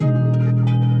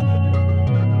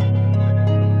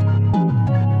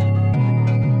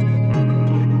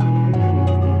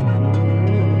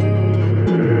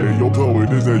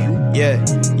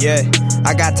Yeah.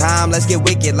 I got time, let's get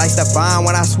wicked like Stefan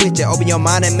when I switch it. Open your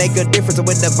mind and make a difference.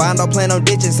 With Divine, don't plan on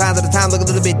ditching. Signs of the time look a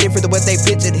little bit different than what they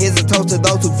pictured. Here's a toast to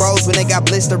those who froze when they got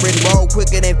blistering. Roll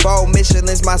quicker than foe.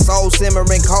 Michelin's my soul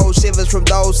simmering cold. Shivers from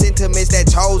those sentiments that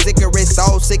chose Icarus.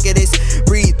 So sick of this.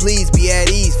 Breathe, please be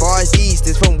at ease. Far as east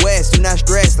is from west. Do not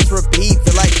stress, let's repeat.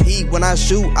 Feel like Pete when I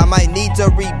shoot. I might need to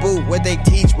reboot. What they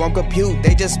teach won't compute.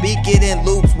 They just speak it in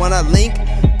loops. Wanna link?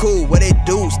 Cool, what it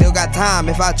do? Still got time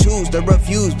if I choose to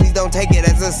refuse. Please don't take it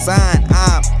as a sign.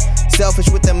 I'm selfish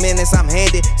with the minutes I'm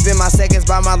handed. Spend my seconds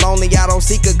by my lonely. I don't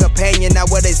seek a companion. Now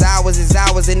what is ours is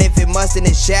ours. And if it must, then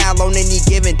it's shall. On any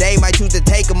given day, might choose to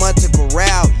take a month to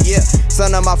corral. Yeah,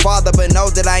 son of my father, but know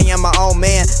that I am my own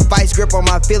man. Vice grip on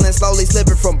my feelings, slowly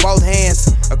slipping from both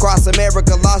hands. Across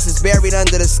America, losses buried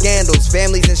under the scandals.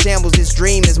 Families in shambles, this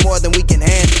dream is more than we can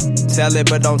handle. Tell it,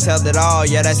 but don't tell it all.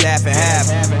 Yeah, that's half and half.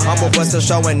 Humble, but still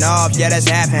showing off. Yeah, that's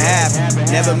half and half.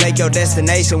 Never make your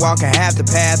destination, walking half the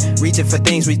path. Reaching for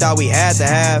things we thought we had to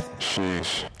have.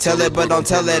 Tell it, but don't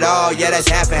tell it all. Yeah, that's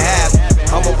half and half.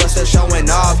 Humble, but still showing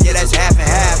off. Yeah, that's half and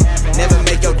half. Never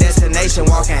make your destination,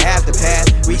 walking half the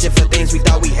path. Reaching for things we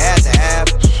thought we had to have.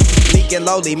 Meek and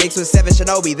lowly, mixed with Seven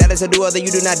Shinobi. That is a duo that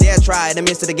you do not dare try. In the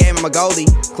midst of the game, I'm a goalie,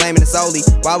 claiming it solely.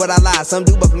 Why would I lie? Some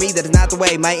do, but for me, that is not the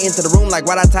way. Might enter the room like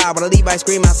what I tie. When I leave, I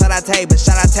scream outside, I take. But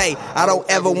shout I take, I don't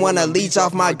ever wanna leech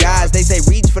off my guys. They say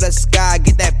reach for the sky,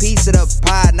 get that piece of the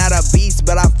pie. Not a beast,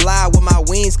 but I fly with my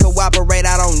wings cooperate.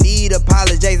 I don't need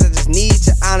apologies, I just need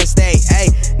your honesty.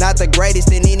 Hey, not the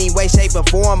greatest in any way, shape, or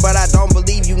form, but I don't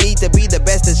believe you need to be the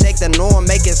best to shake the norm.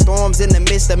 Making storms in the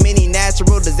midst of many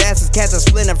natural disasters. Catch a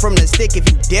splinter from the stick if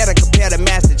you dare to compare the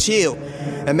Master Chill.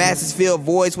 And masters fill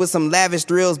voids with some lavish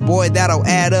thrills. Boy, that'll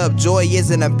add up. Joy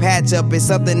isn't a patch up. It's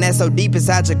something that's so deep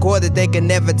inside your core that they can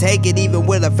never take it. Even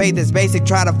with a faith that's basic,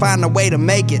 try to find a way to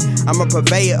make it. I'm a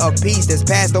purveyor of peace that's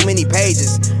passed on many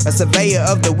pages. A surveyor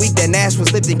of the weak that gnash was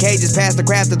slipped in cages. Pass the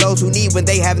craft to those who need when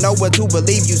they have no one to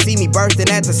believe. You see me bursting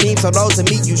at the seams, so those to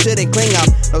me you shouldn't cling. I'm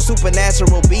no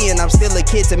supernatural being, I'm still a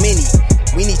kid to many.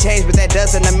 We need change, but that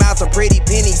doesn't amount to pretty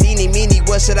pennies. Eeny, meeny,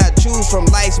 what should I choose from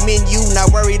life's menu? Not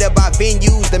worried about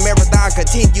venues, the marathon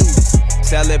continues.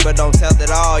 Tell it, but don't tell it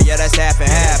all, yeah, that's half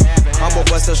and half. Humble,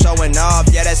 but still showing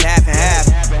off, yeah, that's half and half.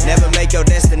 Never make your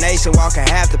destination, walking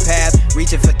half the path.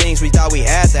 Reaching for things we thought we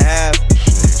had to have.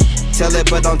 Tell it,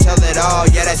 but don't tell it all,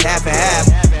 yeah, that's half and half.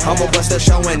 Humble, but still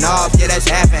showing off, yeah, that's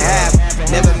half and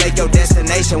half. Never make your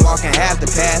destination, walking half the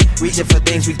path. Reaching for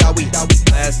things we thought we.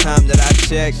 Last time that I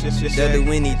checked, they'll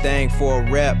do anything for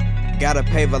a rep. Gotta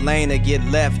pave a lane to get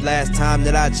left. Last time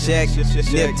that I checked,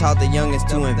 Nip taught the youngest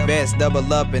to invest.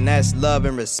 Double up, and that's love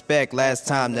and respect. Last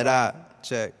time that I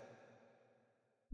checked.